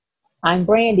I'm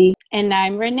Brandy, And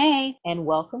I'm Renee, and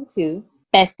welcome to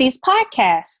Besties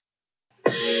Podcast.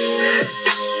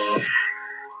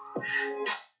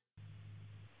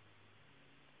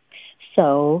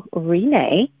 So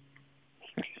Renee.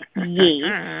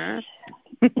 Yes.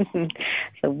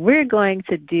 So we're going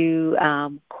to do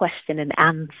question and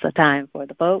answer time for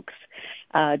the folks,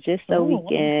 just so we Oh,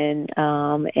 can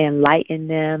enlighten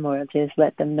them or just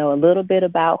let them know a little bit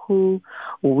about who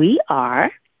we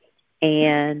are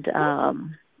and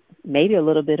maybe a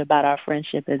little bit about our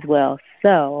friendship as well.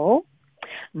 So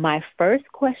my first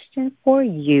question for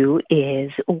you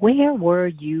is, where were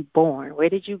you born? Where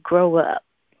did you grow up?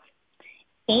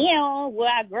 where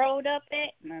I growed up at?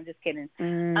 No, I'm just kidding.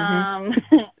 Mhm. Um,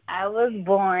 I was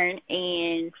born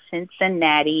in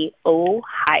Cincinnati,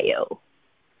 Ohio.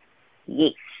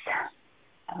 Yes.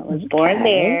 I was born Okay.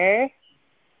 there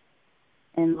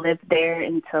and lived there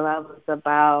until I was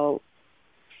about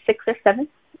 6 or 7.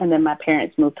 And then my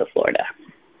parents moved to Florida.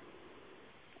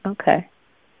 Okay.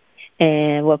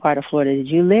 And what part of Florida did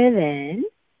you live in?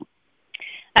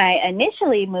 I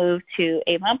initially moved to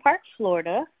Avon Park,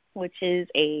 Florida, which is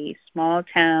a small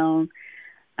town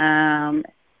um,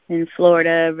 in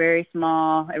Florida, very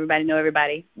small. Everybody know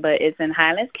everybody, but it's in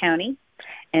Highlands County.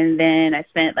 And then I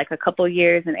spent like a couple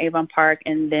years in Avon Park,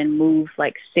 and then moved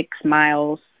like 6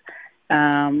 miles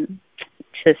um,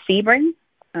 to Sebring,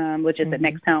 which is the Mhm.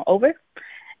 next town over.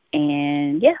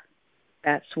 And yeah,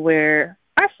 that's where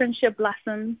our friendship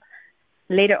blossomed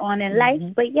later on in life.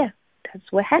 Mhm. But yeah,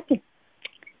 that's what happened.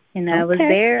 And I was Okay.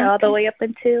 there all the Okay. way up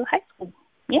until high school.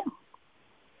 Yeah.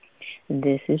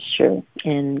 This is true.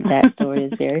 And that story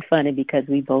is very funny because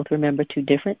we both remember two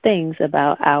different things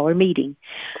about our meeting.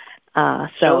 So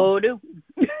Sure do.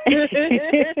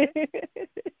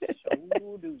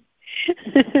 Sure do.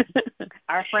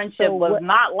 Our friendship so was what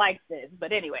not like this,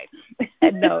 but anyway.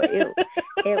 no,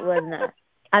 it was not.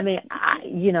 I mean,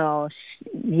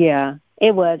 yeah,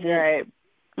 it wasn't. Right.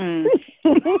 Mm.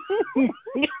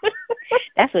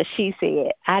 That's what she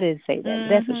said. I didn't say that.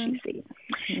 That's what she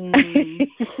Mhm.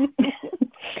 Mm.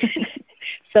 said.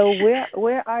 So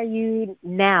where are you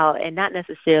now? And not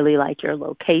necessarily like your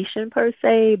location per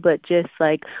se, but just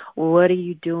like what are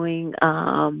you doing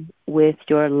with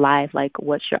your life? Like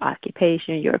what's your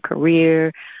occupation, your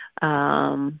career?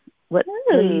 What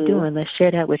are you Ooh. doing? Let's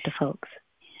share that with the folks.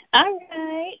 All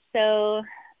right. So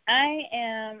I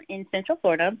am in Central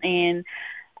Florida, and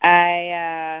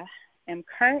I am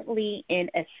currently in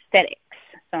aesthetics.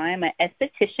 So I am an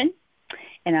esthetician,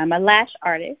 and I'm a lash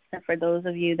artist. And for those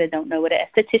of you that don't know what an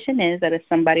esthetician is, that is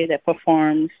somebody that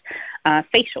performs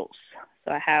facials.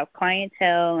 So I have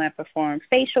clientele, and I perform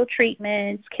facial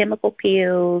treatments, chemical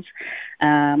peels.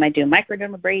 I do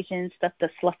microdermabrasion, stuff to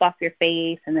fluff off your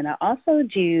face, and then I also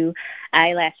do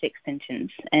eyelash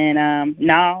extensions. And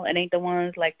no, it ain't the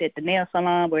ones like at the nail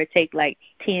salon where it take like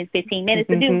 10, 15 minutes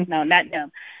to do. No, not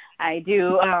them. I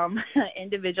do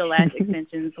individual lash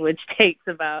extensions, which takes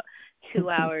about 2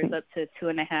 hours up to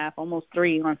 2.5, almost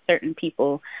 3 on certain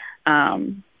people.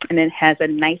 And it has a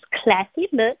nice classy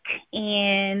look.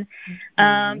 And,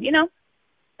 Mhm. you know,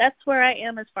 that's where I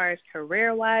am as far as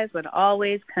career wise, but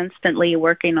always constantly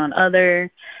working on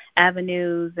other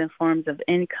avenues and forms of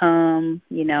income,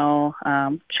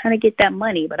 trying to get that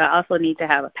money, but I also need to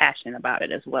have a passion about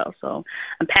it as well. So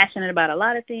I'm passionate about a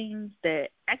lot of things that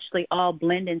actually all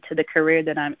blend into the career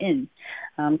that I'm in.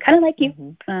 Kind of like you.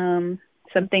 Mhm.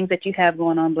 Some things that you have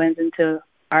going on blends into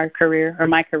our career or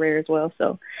my career as well.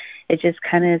 So it just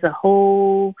kind of is a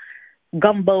whole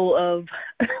gumbo of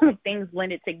things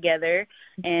blended together.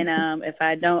 And if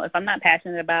I'm not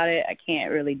passionate about it, I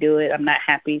can't really do it. I'm not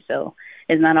happy. So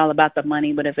it's not all about the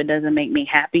money, but if it doesn't make me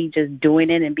happy just doing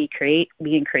it and being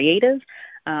creative,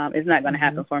 it's not going to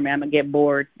happen Mhm. for me. I'm going to get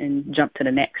bored and jump to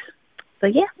the next. So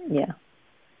yeah. Yeah.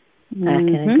 I can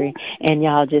Mhm. agree. And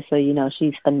y'all, just so you know,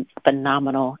 she's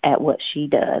phenomenal at what she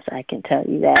does. I can tell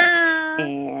you that. Ah.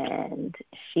 And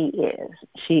she is.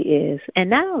 She is. And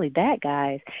not only that,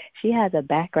 guys, she has a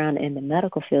background in the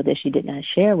medical field that she did not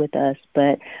share with us,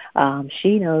 but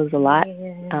she knows a lot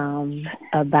Yes.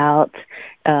 about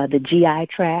the GI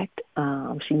tract.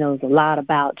 She knows a lot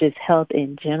about just health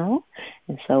in general.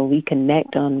 And so we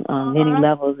connect on many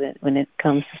levels when it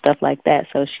comes to stuff like that.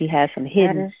 So she has some That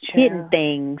hidden is hidden true.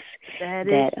 things That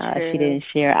is that she true. didn't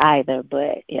share either.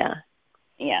 But yeah.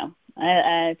 Yeah.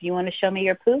 If you want to show me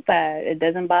your poop, it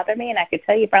doesn't bother me, and I could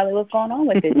tell you probably what's going on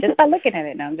with it just by looking at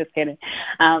it. No, I'm just kidding.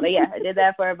 But yeah, I did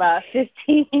that for about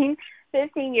 15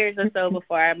 15 years or so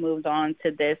before I moved on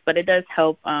to this, but it does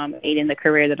help aid in the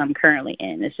career that I'm currently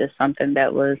in. It's just something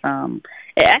that was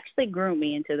it actually grew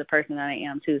me into the person that I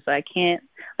am too. So I can't,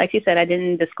 like you said, I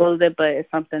didn't disclose it, but it's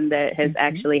something that has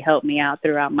actually helped me out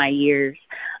throughout my years,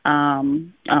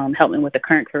 helped me with the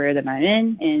current career that I'm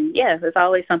in. And yeah, it's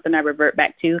always something I revert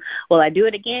back to. Will I do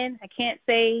it again? I can't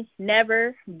say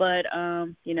never, but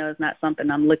it's not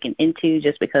something I'm looking into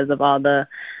just because of all the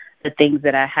things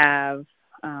that I have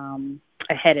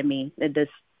ahead of me. It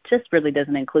just really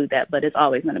doesn't include that, but it's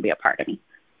always going to be a part of me.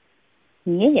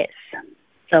 Yes.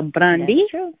 So, Brandy,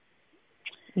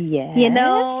 yes.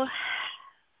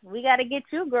 We got to get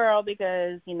you, girl,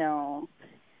 because,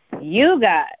 you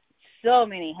got so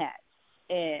many hats,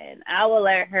 and I will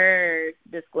let her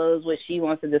disclose what she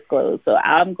wants to disclose. So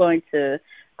I'm going to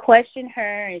question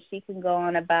her, and she can go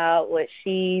on about what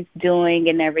she's doing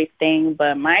and everything.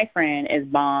 But my friend is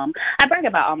bomb. I brag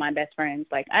about all my best friends.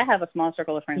 Like, I have a small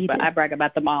circle of friends, but I brag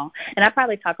about them all. And I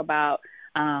probably talk about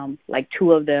like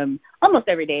two of them almost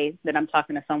every day that I'm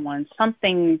talking to someone.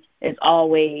 Something is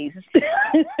always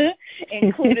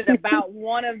included about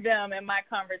one of them in my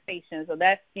conversation. So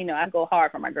that's, I go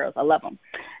hard for my girls. I love them.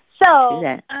 So,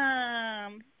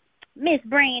 Miss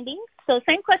Brandy, so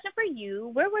same question for you.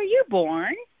 Where were you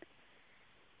born?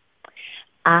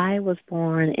 I was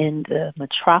born in the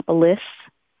metropolis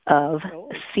of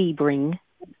Sebring,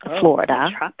 Florida.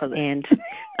 Metropolis. And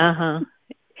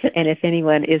and if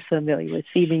anyone is familiar with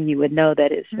Sebring, you would know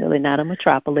that it's really not a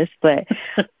metropolis, but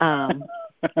I'm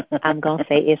going to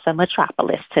say it's a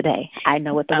metropolis today. I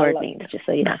know what the word means, just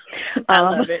so you know. I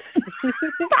love it.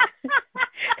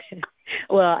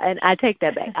 Well, and I take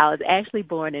that back. I was actually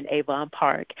born in Avon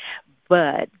Park,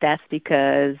 but that's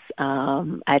because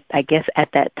I guess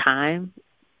at that time,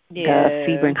 the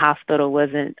Sebring Hospital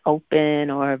wasn't open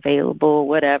or available,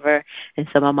 whatever, and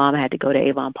so my mom had to go to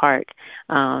Avon Park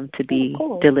to be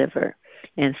delivered.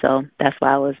 And so that's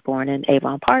why I was born in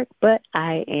Avon Park, but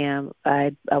I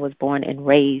was born and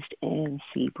raised in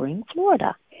Sebring,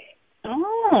 Florida.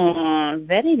 Oh,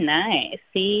 very nice.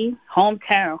 See,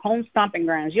 hometown, home stomping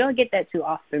grounds. You don't get that too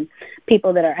often.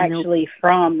 People that are actually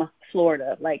from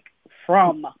Florida, like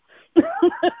from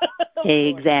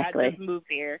Exactly. I just moved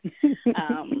here.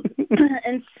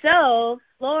 And so,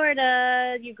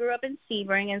 Florida, you grew up in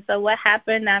Sebring, and so what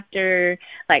happened after,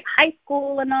 like, high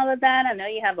school and all of that? I know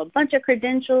you have a bunch of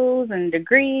credentials and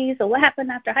degrees, so what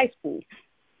happened after high school?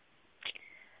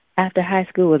 After high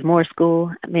school was more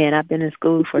school. Man, I've been in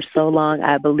school for so long.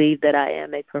 I believe that I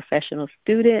am a professional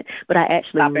student, but I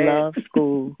actually love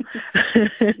school.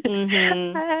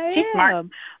 She's smart.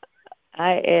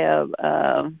 I am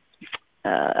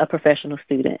a professional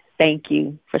student. Thank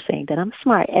you for saying that I'm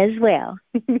smart as well.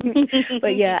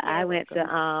 But yeah, I went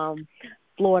to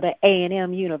Florida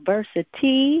A&M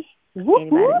University. Anybody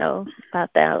know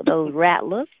about those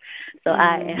Rattlers? So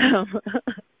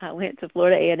I went to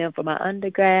Florida A&M for my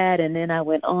undergrad, and then I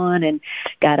went on and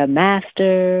got a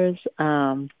master's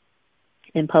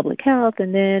in public health,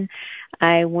 and then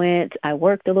I worked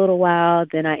a little while,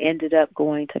 then I ended up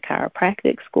going to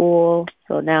chiropractic school.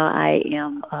 So now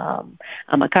I'm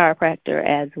a chiropractor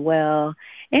as well,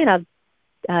 and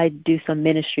I do some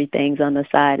ministry things on the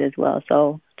side as well.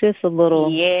 So just a little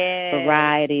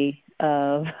variety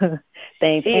of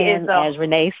things. And as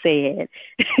Renee said,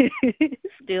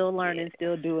 still learning,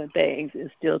 still doing things,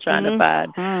 and still trying to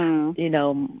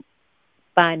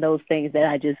find those things that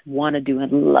I just want to do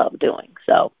and love doing.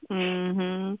 So.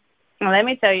 Well, let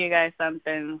me tell you guys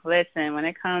something. Listen, when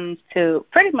it comes to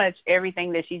pretty much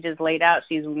everything that she just laid out,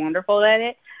 she's wonderful at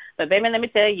it. But, baby, let me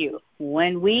tell you,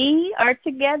 when we are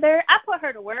together, I put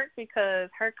her to work because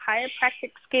her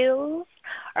chiropractic skills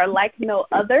are like no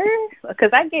other.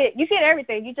 Because you get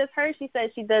everything. You just heard she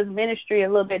said she does ministry a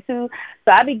little bit too.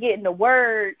 So I be getting the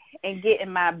word and getting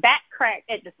my back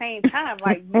cracked at the same time.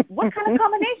 Like, what kind of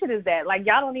combination is that? Like,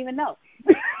 y'all don't even know.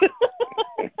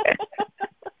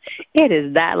 It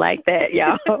is not like that,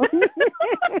 y'all.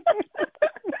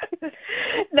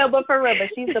 No, but for real, but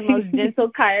she's the most gentle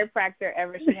chiropractor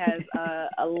ever. She has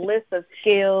a list of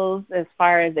skills as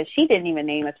far as that she didn't even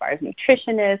name, as far as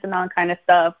nutritionist and all kind of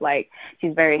stuff. Like,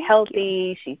 she's very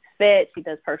healthy, she's fit, she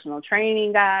does personal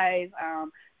training, guys.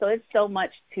 So it's so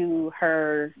much to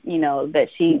her, that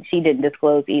she didn't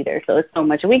disclose either. So it's so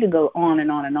much. We could go on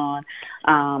and on and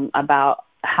on about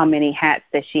how many hats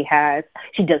that she has.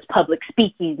 She does public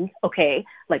speaking, okay?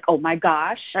 Like, oh my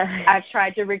gosh. I've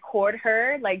tried to record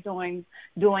her, like, doing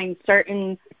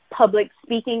certain public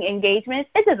speaking engagements.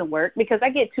 It doesn't work because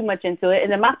I get too much into it,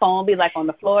 and then my phone will be, like, on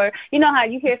the floor. You know how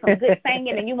you hear some good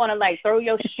singing and you want to, like, throw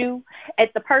your shoe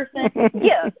at the person?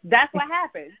 Yeah, that's what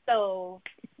happens. So,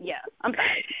 Yeah, I'm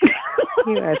sorry.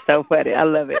 You are so funny. I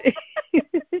love it.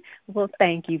 Well,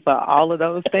 thank you for all of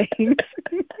those things.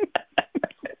 You're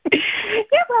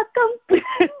welcome. You're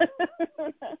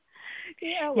welcome.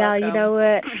 Y'all, you know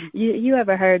what? You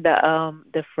ever heard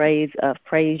the phrase of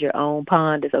praise your own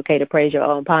pond? It's okay to praise your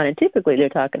own pond. And typically they're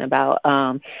talking about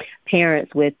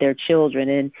parents with their children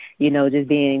and, just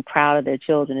being proud of their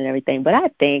children and everything. But I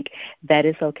think that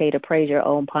it's okay to praise your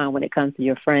own pond when it comes to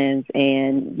your friends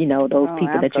and, those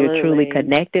people that you're truly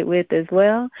connected with as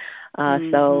well.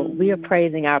 So we are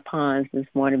praising our ponds this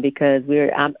morning because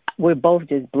we're both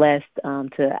just blessed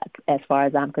to, as far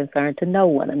as I'm concerned, to know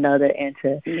one another and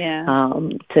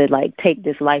to like take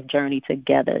this life journey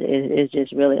together is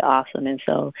just really awesome. And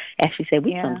so, as she said,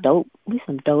 we some dope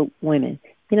women.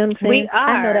 You know what I'm saying? We are.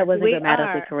 I know that wasn't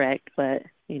grammatically correct, but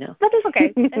But it's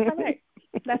okay. It's all right.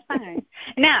 That's fine.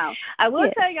 Now, I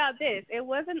will tell y'all this. It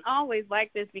wasn't always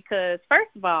like this because, first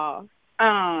of all,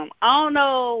 I don't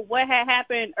know what had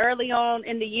happened early on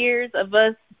in the years of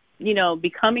us,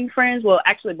 becoming friends. Well,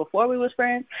 actually, before we was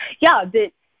friends. Y'all,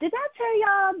 did I tell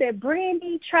y'all that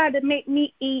Brandy tried to make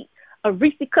me eat a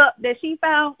Reese cup that she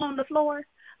found on the floor?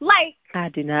 Like, I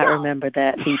do not remember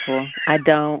that, people. I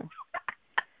don't.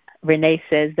 Renee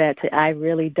says that I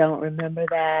really don't remember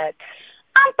that.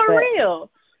 I'm for real.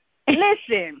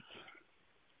 Listen,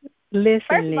 first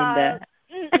Linda.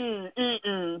 of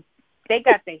all, they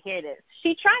got to hear this.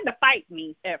 She tried to fight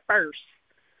me at first.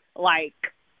 Like,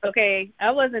 okay,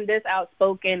 I wasn't this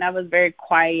outspoken. I was very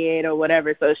quiet or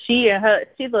whatever. So she was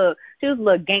a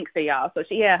little gangster, y'all. So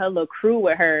she had her little crew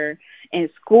with her in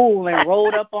school and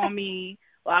rolled up on me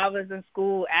while I was in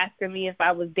school asking me if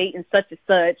I was dating such and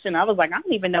such. And I was like, I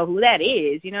don't even know who that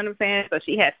is. You know what I'm saying? So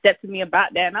she had stepped to me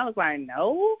about that. And I was like,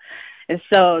 no. And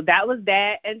so that was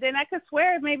that. And then I could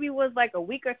swear maybe it was like a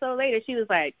week or so later, she was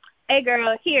like, hey,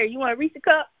 girl, here, you want a Reese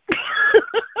cup?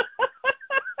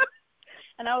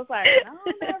 And I was like, no,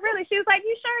 not really. She was like,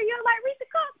 you sure you don't like Reese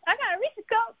cup? I got a Reese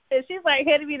cup. And she's like,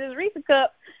 handed me this Reese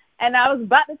cup. And I was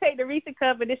about to take the Reese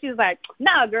cup, and then she was like,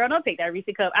 no, girl, don't take that Reese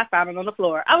cup. I found it on the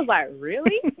floor. I was like,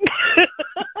 really?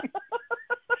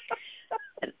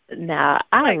 Now,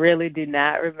 I really do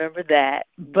not remember that.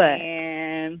 But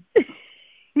man,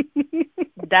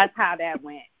 that's how that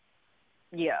went.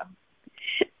 Yeah.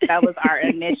 That was our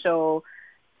initial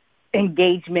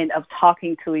engagement of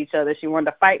talking to each other. She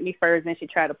wanted to fight me first, then she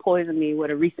tried to poison me with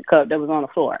a Reese cup that was on the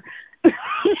floor.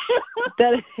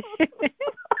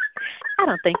 I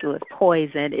don't think it was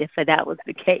poison if that was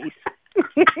the case.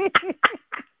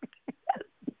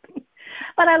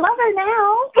 But I love her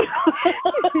now.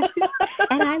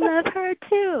 And I love her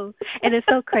too. And it's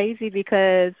so crazy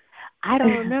because I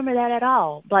don't remember that at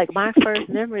all. Like my first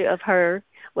memory of her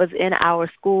was in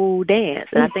our school dance.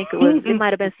 And I think it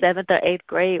might have been 7th or 8th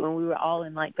grade when we were all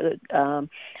in like the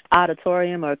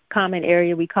auditorium or common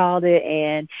area, we called it.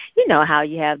 And you know how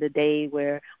you have the day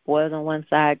where boys on one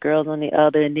side, girls on the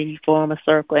other, and then you form a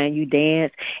circle and you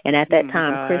dance. And at that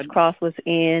time, Criss Cross was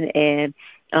in, and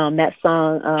that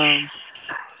song,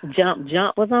 Jump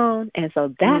Jump was on, and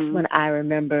so that's when I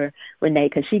remember Renee,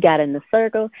 because she got in the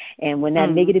circle, and when that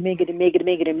miggity miggity miggity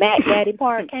miggity Mac Daddy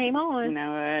part came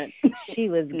on, she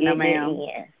was getting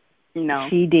it in. No,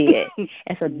 she did,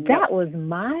 and so that was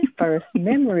my first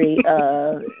memory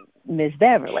of Miss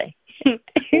Beverly.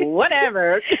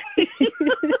 Whatever.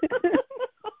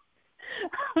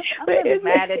 I'm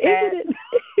mad at that.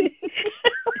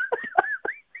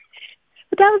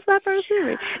 But that was my first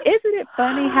memory. Isn't it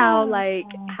funny how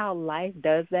life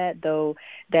does that though,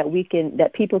 that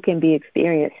people can be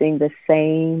experiencing the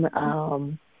same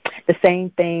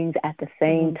things at the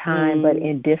same time but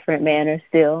in different manners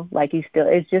still. Like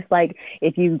it's just like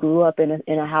if you grew up in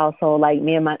a household like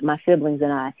me and my siblings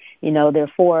and I, there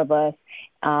are 4 of us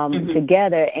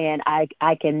together, and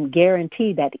I can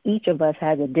guarantee that each of us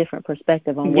has a different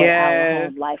perspective on what our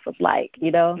home life was like,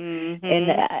 and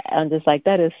I'm just like,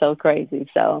 that is so crazy.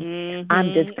 So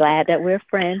I'm just glad that we're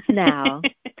friends now.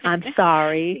 I'm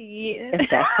sorry if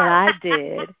that's what I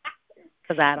did,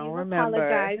 because I don't remember.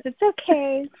 Apologize. It's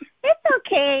okay. It's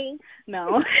okay.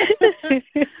 No.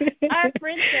 Our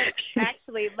friendship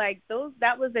actually,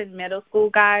 that was in middle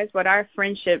school, guys, but our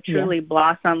friendship truly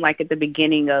blossomed at the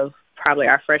beginning of probably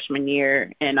our freshman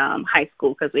year in high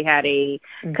school, because we had a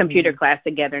computer class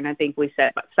together, and I think we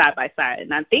sat side by side.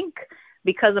 And I think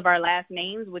because of our last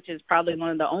names, which is probably one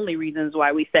of the only reasons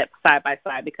why we sat side by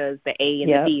side, because the A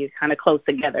and the D is kind of close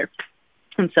together.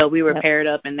 And so we were paired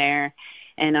up in there.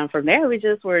 And from there, we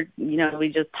just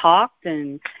talked,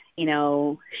 and,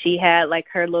 she had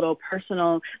her little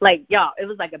personal, y'all, it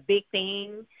was a big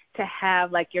thing to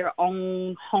have like your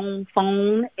own home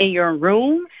phone in your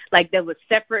room, like that was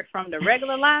separate from the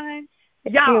regular line.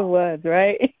 Y'all. It was,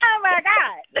 right? Oh my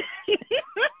God.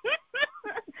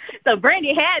 So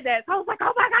Brandy had that. So I was like,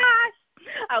 oh my gosh.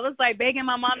 I was like begging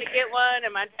my mom to get one,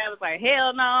 and my dad was like,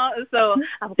 hell no. So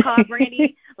I would call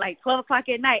Brandy like 12 o'clock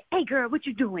at night. Hey, girl, what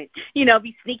you doing? You know,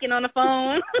 be sneaking on the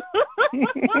phone.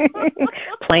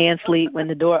 Playing sleep when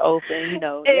the door opened, you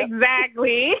know.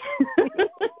 Exactly.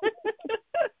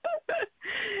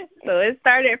 So it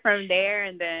started from there,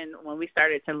 and then when we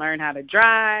started to learn how to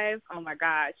drive, oh my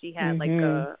God, she had like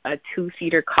a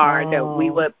 2-seater car that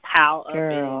we would pile up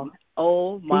in.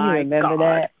 Oh my God. Do you remember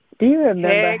that? Do you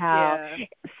remember how? Yeah.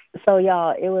 So,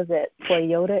 y'all, it was a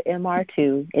Toyota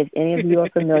MR2, if any of you are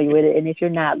familiar with it, and if you're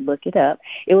not, look it up.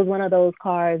 It was one of those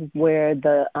cars where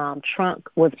the trunk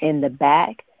was in the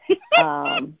back.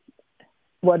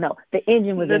 Well, no, the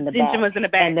engine was in the back. The engine was in the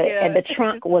back, and the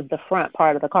trunk was the front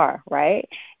part of the car, right?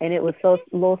 And it was so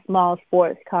little small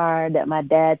sports car that my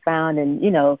dad found, and, you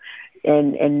know,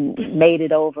 and made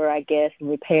it over, I guess, and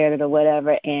repaired it or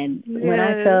whatever. And when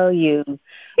I tell you,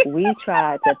 we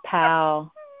tried to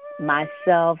pile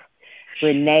myself,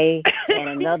 Renee, and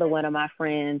another one of my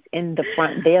friends in the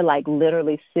front. They're like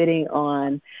literally sitting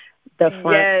on the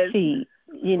front seat.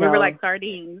 You know, we were like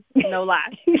sardines, no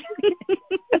lie.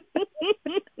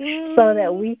 So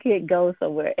that we could go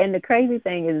somewhere. And the crazy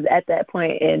thing is, at that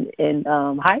point in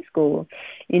high school,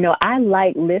 you know, I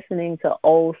like listening to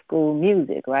old school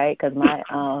music, right? Because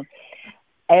my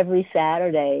every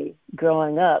Saturday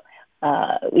growing up,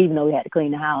 even though we had to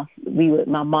clean the house,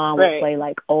 my mom would play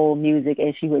like old music,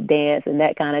 and she would dance and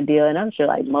that kind of deal. And I'm sure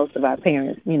like most of our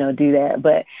parents, you know, do that.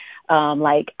 But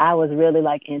like I was really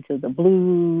like into the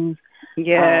blues.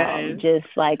 Yeah, just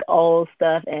like old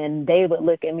stuff, and they would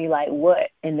look at me like, what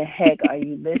in the heck are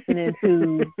you listening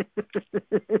to?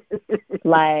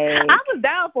 Like, I was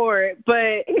down for it,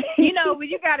 but you know, when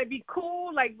you gotta be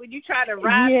cool, like when you try to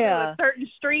ride through a certain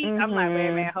street, I'm like, wait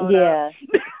a minute, hold up.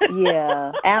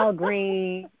 Yeah. Al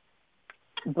Green,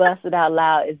 Busted Out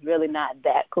Loud is really not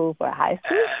that cool for a high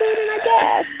school student, I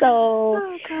guess.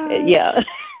 So, yeah.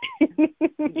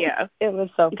 Yeah, it was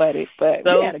so funny, but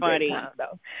so we had a funny. great time,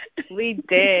 though. We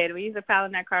did. We used to pile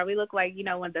in that car. We looked like, you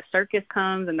know, when the circus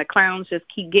comes and the clowns just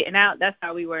keep getting out. That's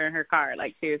how we were in her car.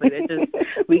 Like seriously, it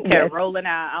just we kept rolling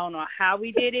out. I don't know how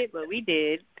we did it, but we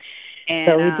did. And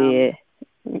so we did.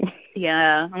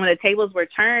 Yeah, when the tables were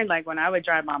turned, like when I would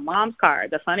drive my mom's car,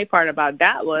 the funny part about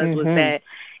that was that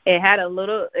it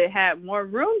had more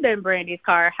room than Brandy's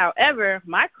car. However,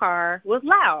 my car was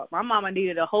loud. My mama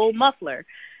needed a whole muffler.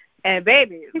 And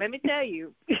baby, let me tell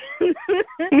you,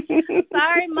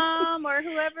 sorry, Mom, or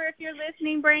whoever, if you're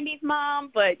listening, Brandy's mom,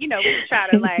 but, you know, we would try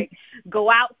to, like, go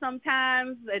out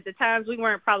sometimes at the times we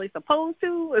weren't probably supposed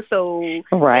to. So, you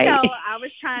know, I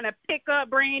was trying to pick up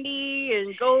Brandy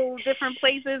and go different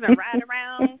places and ride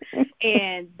around,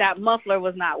 and that muffler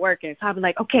was not working. So I'd be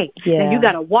like, okay, now you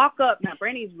got to walk up. Now,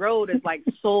 Brandy's road is, like,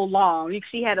 so long.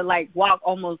 She had to, like, walk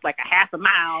almost, like, a half a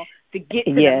mile to get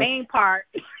to the main part.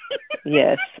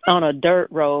 Yes, on a dirt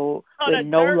road with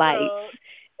no lights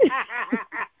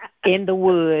in the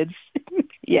woods.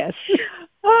 Yes.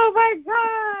 Oh my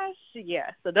gosh.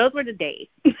 Yeah. So those were the days.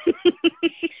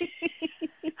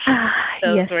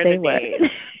 Those were the days.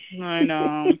 I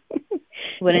know.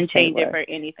 Wouldn't change it for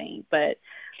anything. But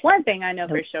one thing I know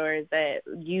for sure is that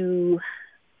you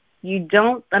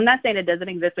don't, I'm not saying it doesn't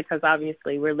exist because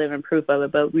obviously we're living proof of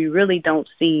it, but we really don't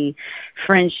see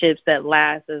friendships that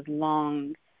last as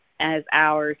long as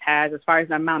ours has as far as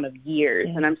the amount of years.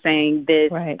 And I'm saying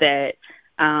this, that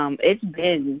it's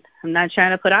been, I'm not trying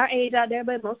to put our age out there,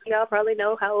 but most of y'all probably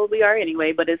know how old we are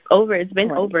anyway, but it's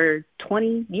been over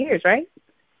 20 years, right?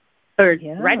 Or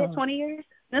right at 20 years?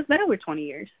 It's been over 20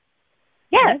 years.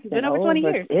 Yeah, it's been over 20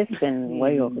 years. It's been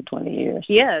way over 20 years.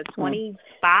 Yeah,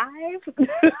 25?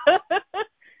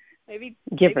 maybe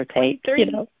give or take, you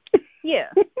know. Yeah,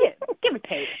 give or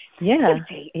take. Yeah.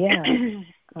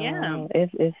 Yeah.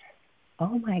 It's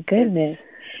oh my goodness.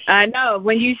 I know.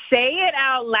 When you say it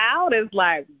out loud, it's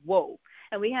like, whoa.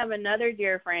 And we have another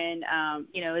dear friend,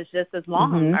 you know, it's just as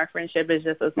long. Our friendship is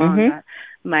just as long.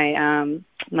 My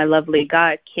lovely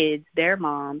god kids, their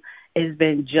mom has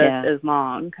been just as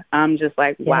long. I'm just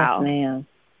like, wow. Yes, ma'am.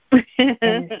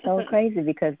 And it's so crazy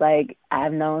because, like,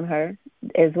 I've known her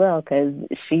as well because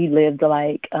she lived,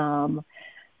 like,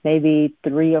 maybe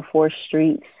 3 or 4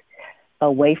 streets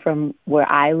away from where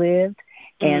I lived.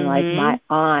 And, like, my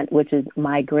aunt, which is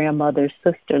my grandmother's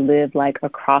sister, lived, like,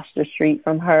 across the street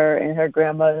from her and her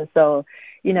grandmother. So,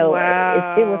 it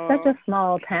was such a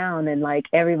small town, and like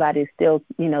everybody still,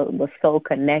 was so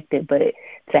connected, but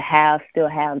to still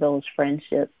have those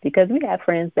friendships, because we have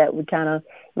friends that we kind of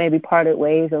maybe parted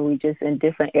ways, or we just in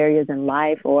different areas in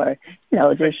life, or,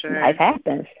 just life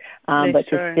happens. But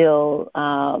to still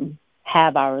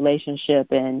have our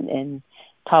relationship and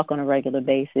talk on a regular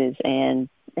basis, and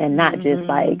not just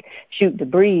like shoot the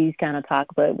breeze kind of talk,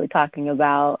 but we're talking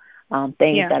about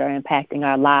things that are impacting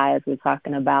our lives. We're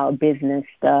talking about business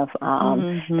stuff,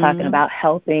 talking about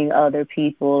helping other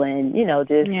people, and,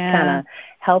 just kind of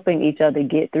helping each other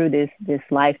get through this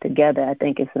life together. I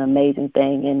think it's an amazing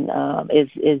thing, and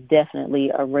is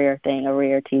definitely a rare thing, a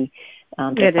rarity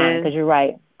to find, because you're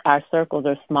right. Our circles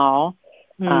are small.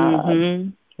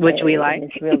 Which we like.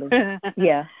 It's really,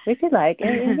 which we like.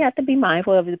 And you have to be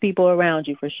mindful of the people around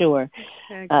you, for sure.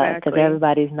 Exactly. Because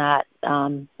everybody's not,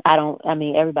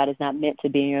 everybody's not meant to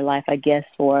be in your life, I guess,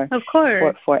 for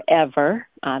forever.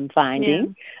 I'm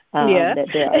finding that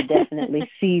there are definitely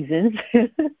seasons,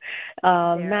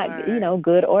 not,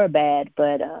 good or bad,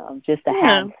 but just to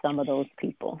have some of those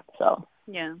people. So,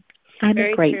 I'm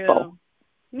very grateful. True.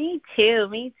 Me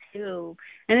too.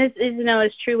 And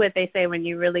it's true what they say, when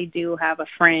you really do have a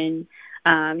friend,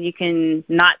 you can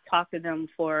not talk to them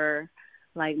for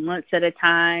like months at a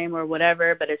time or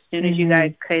whatever, but as soon as you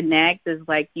guys connect, it's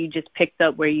like you just picked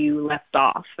up where you left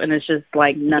off, and it's just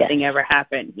like nothing ever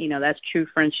happened. That's true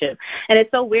friendship. And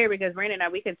it's so weird because Brandon and I,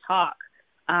 we can talk.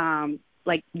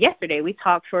 Like yesterday, we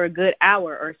talked for a good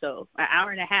hour or so, an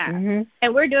hour and a half,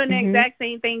 and we're doing the exact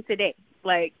same thing today.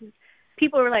 Like,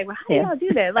 people were like, well, how do y'all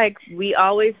do that? Like, we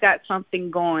always got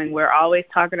something going. We're always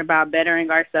talking about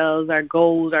bettering ourselves, our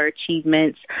goals, our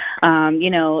achievements.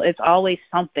 It's always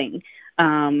something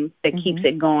that keeps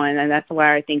it going. And that's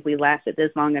why I think we lasted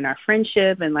this long in our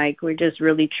friendship. And, like, we're just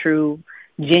really true,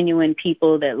 genuine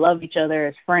people that love each other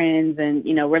as friends. And,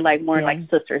 we're like more like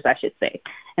sisters, I should say.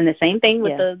 And the same thing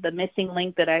with the missing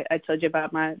link that I told you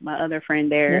about, my other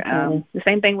friend there. The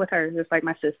same thing with her, just like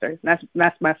my sister.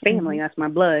 That's my family. That's my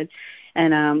blood.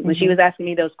 And when she was asking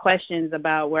me those questions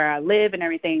about where I live and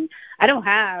everything, I don't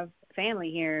have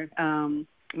family here.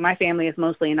 My family is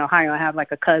mostly in Ohio. I have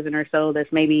like a cousin or so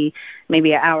that's maybe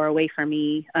an hour away from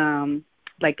me,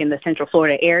 like in the Central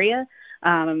Florida area.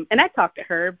 And I talked to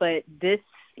her, but this,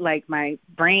 like my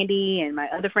Brandy and my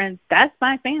other friends, that's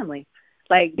my family.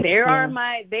 Like they are on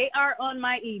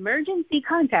my emergency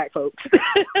contact, folks.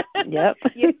 Yep.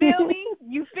 You feel me?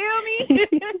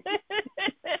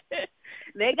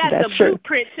 They got the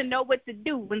blueprint to know what to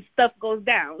do when stuff goes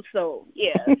down. So,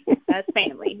 that's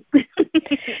family.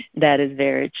 That is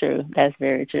very true. That's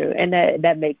very true. And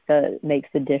that makes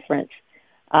the difference.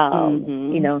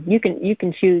 You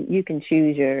can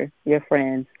choose your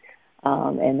friends.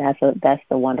 And that's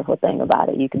the wonderful thing about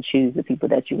it. You can choose the people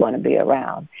that you want to be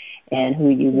around and who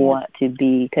you want to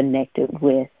be connected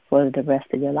with for the rest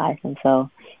of your life. And so,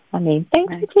 thanks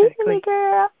for choosing me,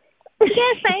 girl.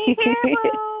 Yes, same here, boo.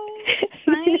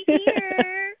 Same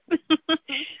here.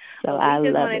 So I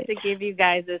just wanted to give you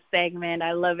guys this segment.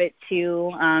 I love it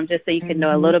too, just so you can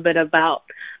know a little bit about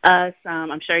us.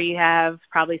 I'm sure you have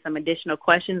probably some additional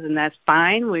questions, and that's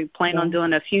fine. We plan on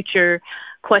doing a future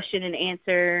question and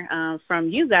answer from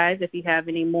you guys if you have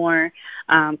any more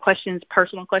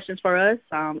personal questions for us.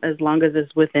 As long as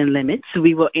it's within limits,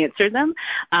 we will answer them.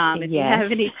 If you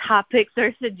have any topics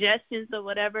or suggestions or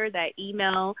whatever, that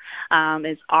email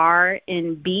is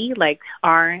RNB, like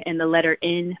R and the letter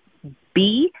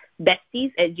NB,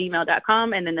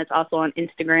 besties@gmail.com, and then it's also on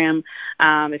Instagram.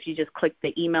 If you just click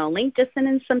the email link, just send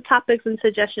in some topics and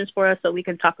suggestions for us so we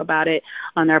can talk about it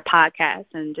on our podcast.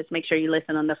 And just make sure you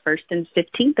listen on the 1st and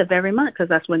 15th of every month, because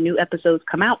that's when new episodes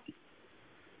come out.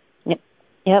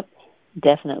 Yep,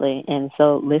 definitely. And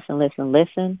so listen.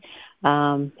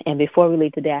 And before we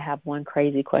leave today, I have one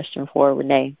crazy question for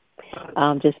Renee.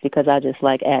 Just because I just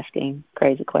like asking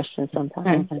crazy questions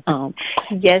sometimes.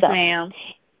 Yes, ma'am.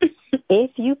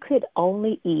 If you could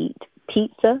only eat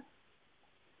pizza,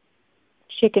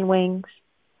 chicken wings,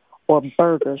 or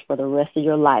burgers for the rest of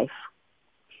your life,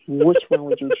 which one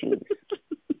would you choose?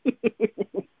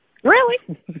 Really?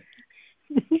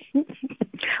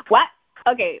 What?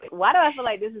 Okay, why do I feel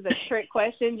like this is a trick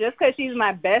question? Just because she's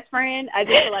my best friend, I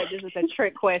just feel like this is a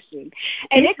trick question.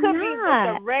 And it could be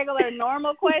just a regular,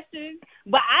 normal question,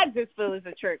 but I just feel it's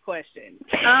a trick question.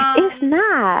 It's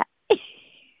not.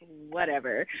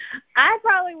 Whatever. I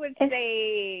probably would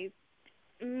say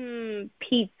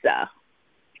pizza.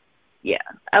 Yeah,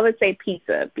 I would say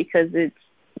pizza because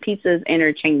pizza is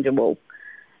interchangeable,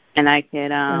 and I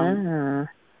could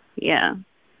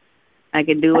I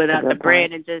can do without the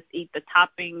bread and just eat the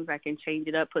toppings. I can change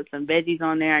it up, put some veggies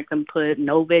on there. I can put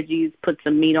no veggies, put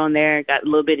some meat on there. Got a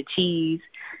little bit of cheese.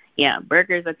 Yeah,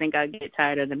 burgers, I think I'll get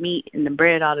tired of the meat and the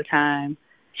bread all the time.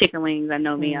 Chicken wings, I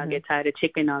know me, I'll get tired of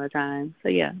chicken all the time. So,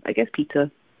 yeah, I guess pizza.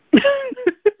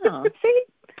 Oh, see?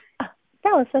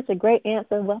 That was such a great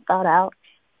answer, well thought out.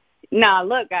 Nah,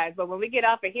 look, guys, but when we get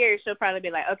off of here, she'll probably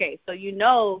be like, okay, so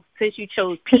since you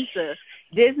chose pizza,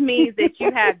 this means that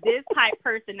you have this type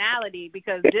personality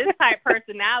because this type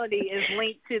personality is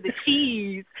linked to the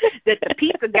cheese that the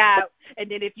pizza got. And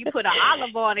then if you put an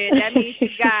olive on it, that means you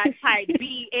got type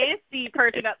B and C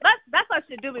personality. That's what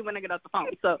she'll do me when I get off the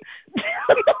phone. So.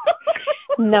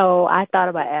 No, I thought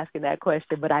about asking that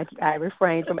question, but I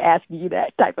refrained from asking you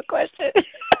that type of question.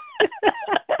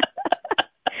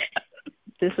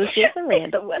 This was just a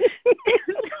random one.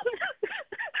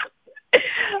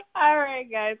 All right,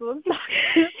 guys. Well,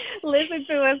 listen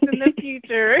to us in the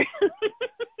future.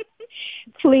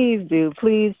 Please do.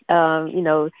 Please,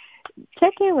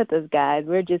 check in with us, guys.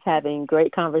 We're just having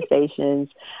great conversations,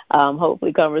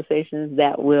 hopefully conversations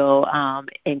that will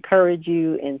encourage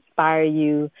you, inspire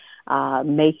you,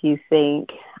 make you think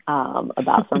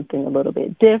about something a little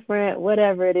bit different,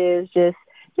 whatever it is, just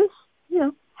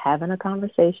having a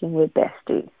conversation with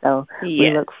besties. So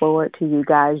we look forward to you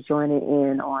guys joining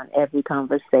in on every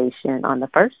conversation on the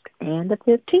 1st and the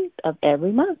 15th of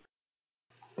every month.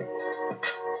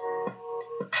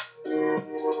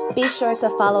 Be sure to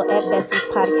follow @Besties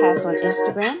Podcast on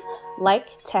Instagram,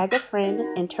 tag a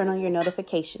friend, and turn on your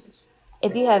notifications.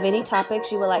 If you have any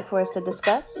topics you would like for us to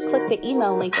discuss, click the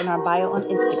email link in our bio on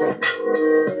Instagram.